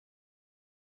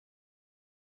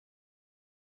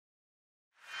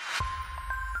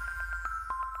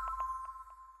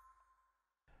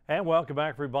And welcome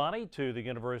back, everybody, to the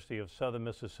University of Southern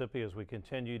Mississippi as we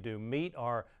continue to meet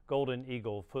our Golden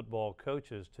Eagle football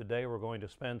coaches. Today, we're going to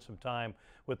spend some time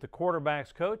with the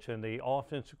quarterbacks coach and the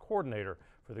offensive coordinator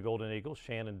for the Golden Eagles,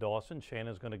 Shannon Dawson.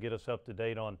 Shannon's going to get us up to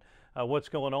date on what's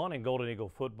going on in Golden Eagle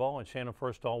football. And Shannon,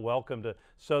 first of all, welcome to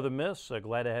Southern Miss.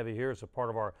 Glad to have you here as a part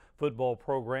of our football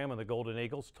program and the Golden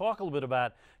Eagles. Talk a little bit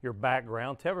about your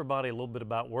background. Tell everybody a little bit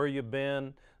about where you've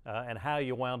been and how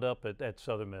you wound up at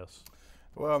Southern Miss.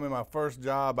 Well, I mean, my first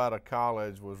job out of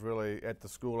college was really at the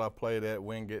school I played at,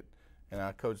 Wingate, and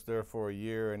I coached there for a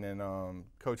year. And then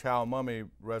Coach Hal Mummy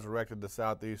resurrected the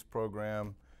Southeast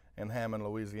program in Hammond,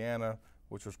 Louisiana,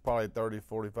 which was probably 30,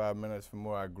 45 minutes from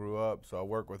where I grew up. So I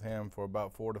worked with him for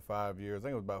about 4 to 5 years. I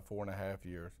think it was about 4.5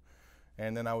 years.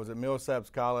 And then I was at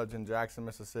Millsaps College in Jackson,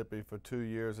 Mississippi for 2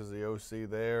 years as the OC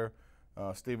there.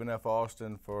 Stephen F.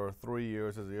 Austin for 3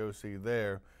 years as the OC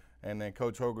there. And then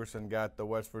Coach Hogerson got the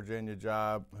West Virginia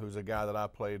job, who's a guy that I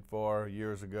played for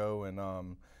years ago,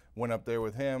 and went up there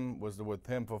with him, was with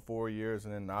him for 4 years,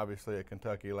 and then obviously at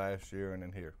Kentucky last year and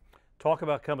then here. Talk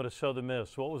about coming to Southern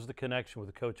Miss. What was the connection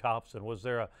with Coach Hobson? Was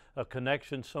there a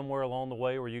connection somewhere along the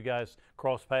way where you guys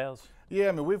crossed paths? Yeah,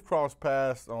 I mean, we've crossed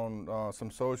paths on some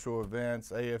social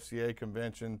events, AFCA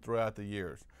convention throughout the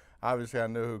years. Obviously, I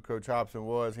knew who Coach Hobson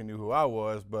was. He knew who I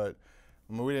was, but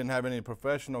I mean, we didn't have any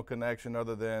professional connection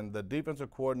other than the defensive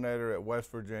coordinator at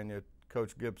West Virginia,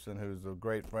 Coach Gibson, who's a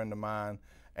great friend of mine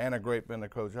and a great friend of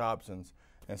Coach Hobson's.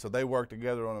 And so they worked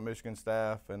together on the Michigan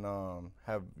staff and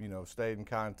have, stayed in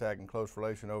contact and close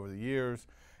relation over the years.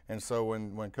 And so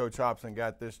when Coach Hobson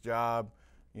got this job,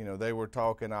 they were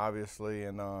talking obviously,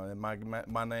 and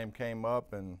my name came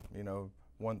up, and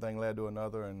one thing led to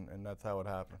another, and that's how it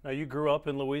happened. Now, you grew up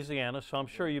in Louisiana, so I'm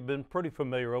sure you've been pretty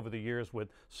familiar over the years with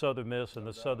Southern Miss and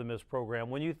the Southern Miss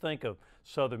program. When you think of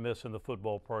Southern Miss and the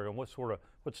football program,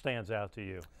 what stands out to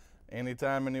you?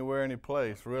 Anytime, anywhere, any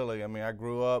place, really. I mean, I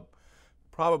grew up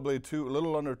probably a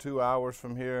little under 2 hours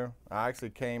from here. I actually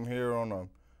came here on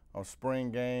a spring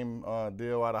game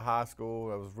deal out of high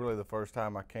school. It was really the first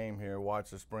time I came here,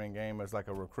 watched a spring game as like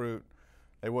a recruit.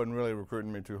 They wasn't really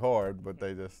recruiting me too hard, but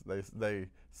they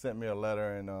sent me a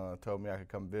letter and told me I could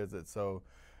come visit. So,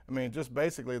 I mean, just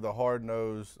basically the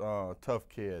hard-nosed, tough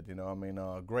kid.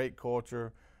 Great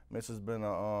culture. Miss has been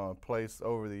a place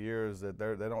over the years that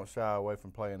they don't shy away from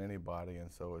playing anybody,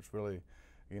 and so it's really,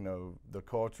 the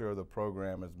culture of the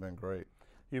program has been great.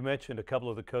 You mentioned a couple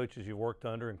of the coaches you worked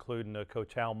under, including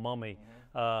Coach Hal Mummy.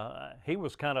 He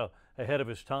was kind of ahead of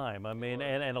his time. I mean,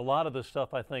 and a lot of the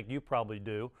stuff I think you probably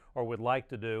do or would like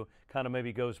to do kind of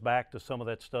maybe goes back to some of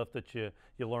that stuff that you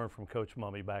learned from Coach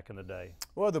Mummy back in the day.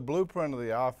 Well, the blueprint of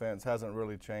the offense hasn't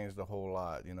really changed a whole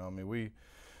lot.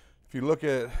 If you look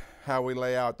at how we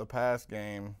lay out the pass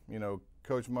game,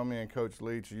 Coach Mummy and Coach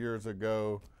Leach years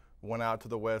ago went out to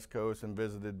the West Coast and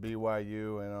visited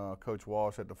BYU and Coach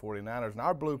Walsh at the 49ers. And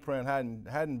our blueprint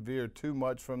hadn't veered too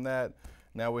much from that.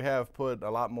 Now, we have put a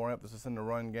lot more emphasis in the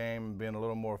run game and being a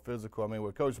little more physical. I mean,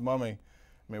 with Coach Mummy,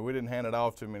 we didn't hand it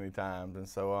off too many times. And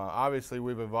so, obviously,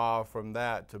 we've evolved from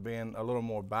that to being a little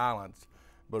more balanced.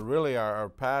 But really, our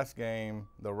pass game,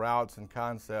 the routes and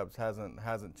concepts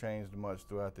hasn't changed much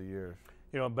throughout the years.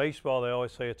 In baseball, they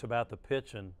always say it's about the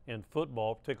pitch, and in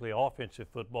football, particularly offensive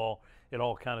football, it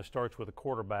all kind of starts with a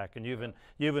quarterback. And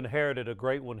you've inherited a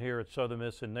great one here at Southern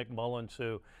Miss in Nick Mullins,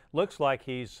 who looks like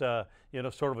he's sort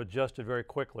of adjusted very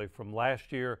quickly from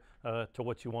last year to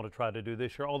what you want to try to do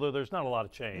this year. Although there's not a lot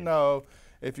of change. No,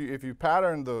 if you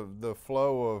pattern the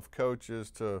flow of coaches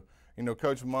to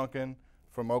Coach Monken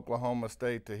from Oklahoma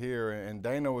State to here, and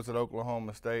Dana was at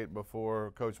Oklahoma State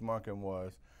before Coach Monken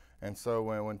was. And so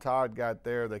when Todd got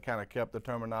there, they kind of kept the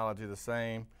terminology the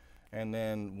same. And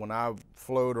then when I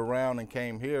flowed around and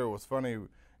came here, it was funny.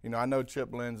 I know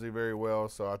Chip Lindsey very well,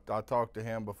 so I talked to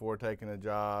him before taking the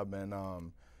job. And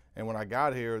when I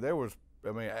got here,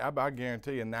 I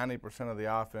guarantee you 90% of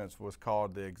the offense was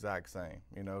called the exact same.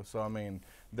 So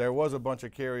there was a bunch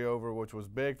of carryover, which was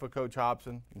big for Coach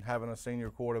Hobson, having a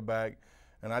senior quarterback.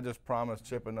 And I just promised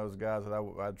Chip and those guys that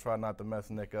I'd try not to mess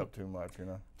Nick up too much,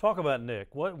 Talk about Nick.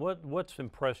 What's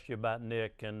impressed you about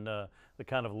Nick and the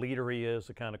kind of leader he is,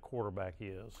 the kind of quarterback he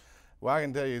is? Well, I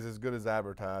can tell you he's as good as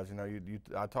advertised.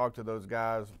 I talked to those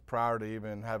guys prior to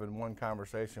even having one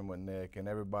conversation with Nick, and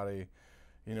everybody,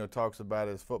 talks about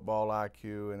his football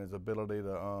IQ and his ability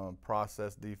to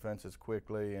process defenses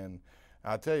quickly. And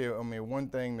I tell you, one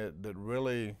thing that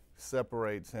really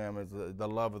separates him is the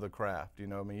love of the craft.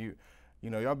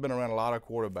 I've been around a lot of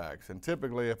quarterbacks, and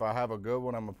typically if I have a good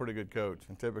one, I'm a pretty good coach.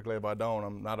 And typically if I don't,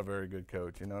 I'm not a very good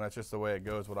coach. And that's just the way it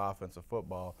goes with offensive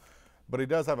football. But he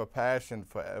does have a passion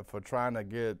for trying to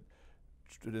get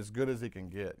as good as he can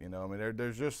get. You know, I mean,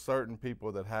 there's just certain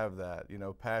people that have that, you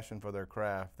know, passion for their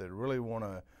craft that really want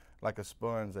to, like a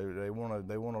sponge, they want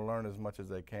to learn as much as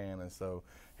they can. And so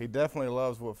he definitely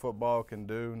loves what football can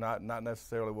do. Not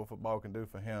necessarily what football can do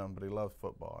for him, but he loves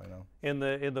football. You know.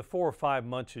 In the 4 or 5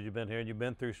 months that you've been here, and you've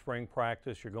been through spring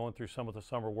practice, you're going through some of the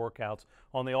summer workouts.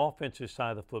 On the offensive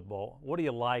side of the football, what do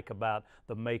you like about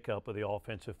the makeup of the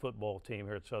offensive football team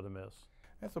here at Southern Miss?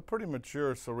 It's a pretty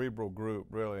mature, cerebral group,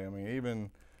 really. I mean, even,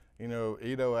 you know,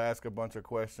 Ito asked a bunch of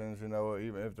questions, you know,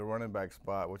 even if the running back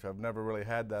spot, which I've never really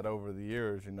had that over the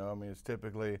years, you know. I mean, it's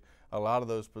typically a lot of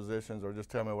those positions are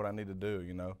just tell me what I need to do,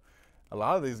 you know. A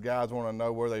lot of these guys want to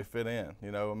know where they fit in,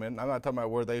 you know. I mean, I'm not talking about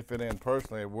where they fit in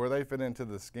personally, where they fit into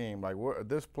the scheme. Like,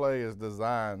 this play is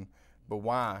designed, but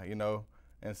why, you know.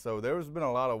 And so there's been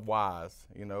a lot of whys,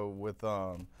 you know, with,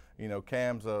 you know,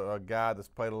 Cam's a guy that's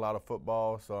played a lot of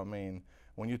football, so, I mean,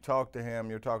 when you talk to him,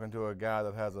 you're talking to a guy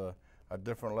that has a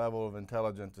different level of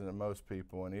intelligence than most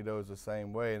people, and Ito's the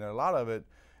same way. And a lot of it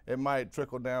might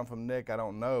trickle down from Nick, I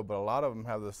don't know, but a lot of them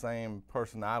have the same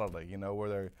personality, you know,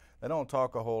 where they don't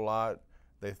talk a whole lot,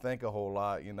 they think a whole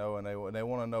lot, you know, and they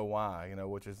want to know why, you know,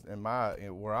 which is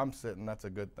where I'm sitting, that's a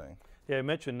good thing. Yeah, you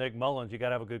mentioned Nick Mullins. You got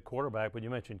to have a good quarterback, but you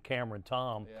mentioned Cameron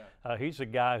Tom. Yeah. He's a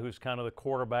guy who's kind of the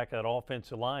quarterback of that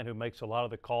offensive line, who makes a lot of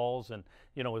the calls, and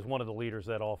you know is one of the leaders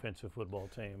of that offensive football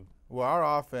team. Well,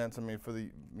 our offense, I mean,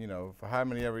 for how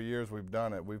many ever years we've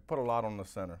done it, we've put a lot on the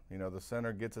center. You know, the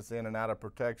center gets us in and out of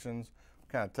protections.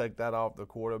 Kind of take that off the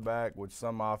quarterback, which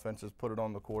some offenses put it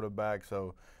on the quarterback.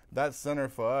 So that center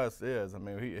for us is, I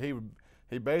mean,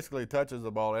 he basically touches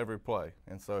the ball every play,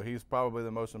 and so he's probably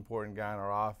the most important guy in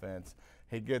our offense.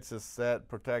 He gets us set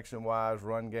protection-wise,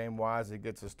 run game-wise. He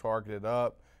gets us targeted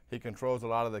up. He controls a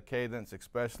lot of the cadence,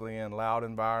 especially in loud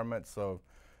environments. So,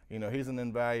 you know, he's an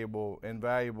invaluable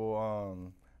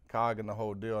cog in the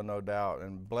whole deal, no doubt,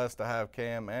 and blessed to have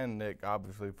Cam and Nick,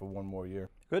 obviously, for one more year.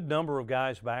 Good number of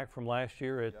guys back from last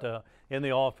year in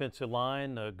the offensive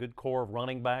line, a good core of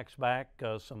running backs back,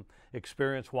 some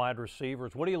experienced wide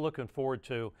receivers. What are you looking forward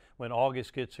to when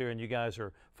August gets here and you guys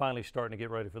are finally starting to get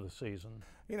ready for the season?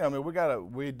 You know, I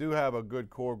mean, we do have a good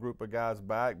core group of guys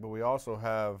back, but we also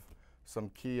have some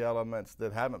key elements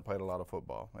that haven't played a lot of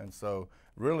football. And so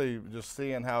really just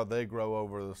seeing how they grow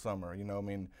over the summer. You know, I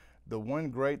mean, the one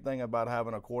great thing about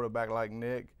having a quarterback like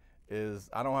Nick is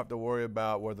I don't have to worry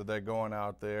about whether they're going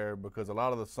out there, because a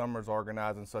lot of the summer's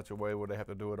organized in such a way where they have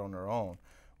to do it on their own.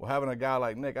 Well, having a guy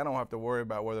like Nick, I don't have to worry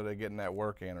about whether they're getting that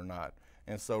work in or not.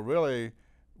 And so really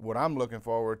what I'm looking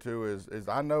forward to is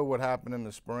I know what happened in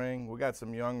the spring. We got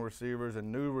some young receivers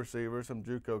and new receivers, some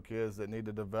JUCO kids that need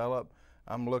to develop.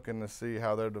 I'm looking to see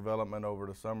how their development over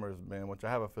the summer has been, which I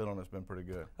have a feeling it's been pretty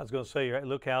good. I was going to say,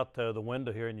 look out the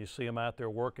window here and you see them out there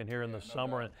working here in the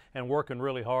summer and working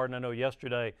really hard. And I know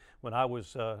yesterday when I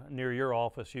was near your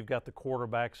office, you've got the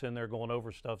quarterbacks in there going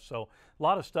over stuff. So a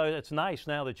lot of stuff. It's nice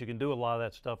now that you can do a lot of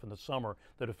that stuff in the summer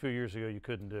that a few years ago you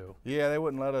couldn't do. Yeah, they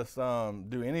wouldn't let us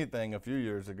do anything a few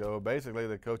years ago. Basically,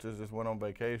 the coaches just went on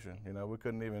vacation. You know, we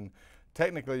couldn't even.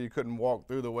 Technically, you couldn't walk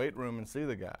through the weight room and see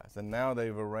the guys, and now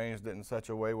they've arranged it in such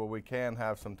a way where we can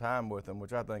have some time with them,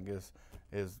 which I think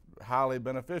is highly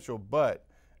beneficial. But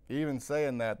even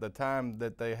saying that, the time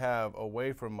that they have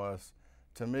away from us,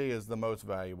 to me, is the most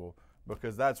valuable,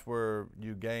 because that's where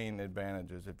you gain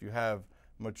advantages. If you have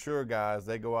mature guys,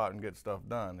 they go out and get stuff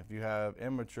done. If you have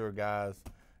immature guys,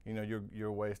 you know,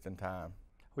 you're wasting time.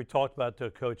 We talked about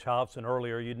Coach Hobson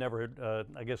earlier. You'd never,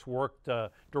 I guess, worked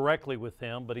directly with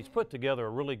him, but he's put together a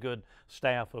really good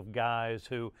staff of guys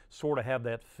who sort of have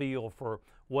that feel for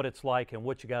what it's like and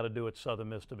what you got to do at Southern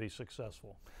Miss to be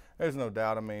successful. There's no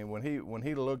doubt. I mean, when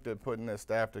he looked at putting that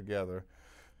staff together,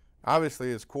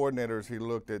 obviously as coordinators, he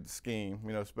looked at scheme.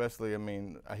 You know, especially, I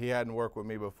mean, he hadn't worked with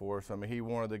me before, so I mean, he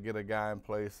wanted to get a guy in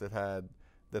place that had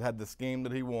the scheme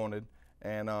that he wanted,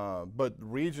 and but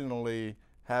regionally,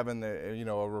 having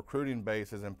a recruiting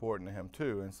base is important to him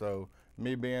too. And so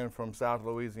me being from South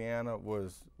Louisiana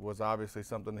was obviously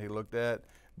something he looked at.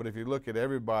 But if you look at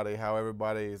everybody, how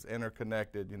everybody is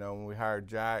interconnected, you know, when we hired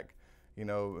Jack, you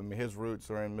know, I mean, his roots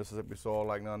are in Mississippi soil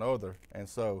like none other. And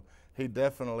so he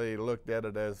definitely looked at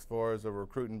it as far as a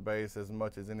recruiting base as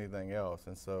much as anything else.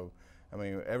 And so, I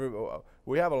mean,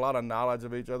 we have a lot of knowledge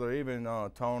of each other. Even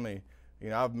Tony. You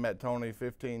know, I've met Tony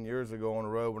 15 years ago on the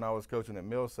road when I was coaching at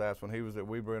Millsaps when he was at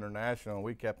Weber International, and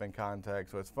we kept in contact.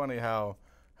 So it's funny how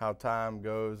time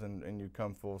goes and you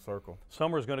come full circle.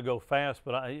 Summer's going to go fast,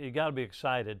 but you got to be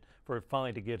excited for it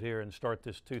finally to get here and start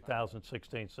this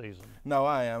 2016 season. No,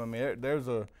 I am. I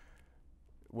mean,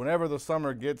 whenever the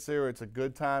summer gets here, it's a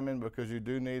good timing because you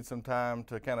do need some time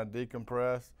to kind of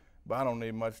decompress. but I don't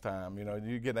need much time. You know,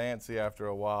 you get antsy after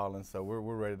a while, and so we're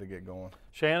ready to get going.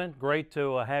 Shannon, great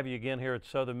to have you again here at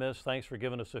Southern Miss. Thanks for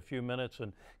giving us a few minutes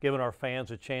and giving our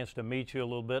fans a chance to meet you a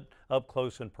little bit up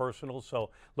close and personal. So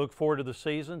look forward to the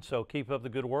season. So keep up the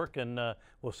good work, and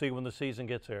we'll see you when the season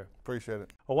gets here. Appreciate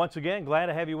it. Well, once again, glad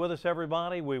to have you with us,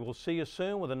 everybody. We will see you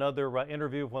soon with another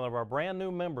interview with one of our brand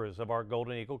new members of our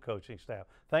Golden Eagle coaching staff.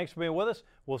 Thanks for being with us.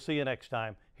 We'll see you next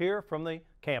time here from the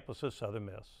campus of Southern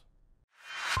Miss.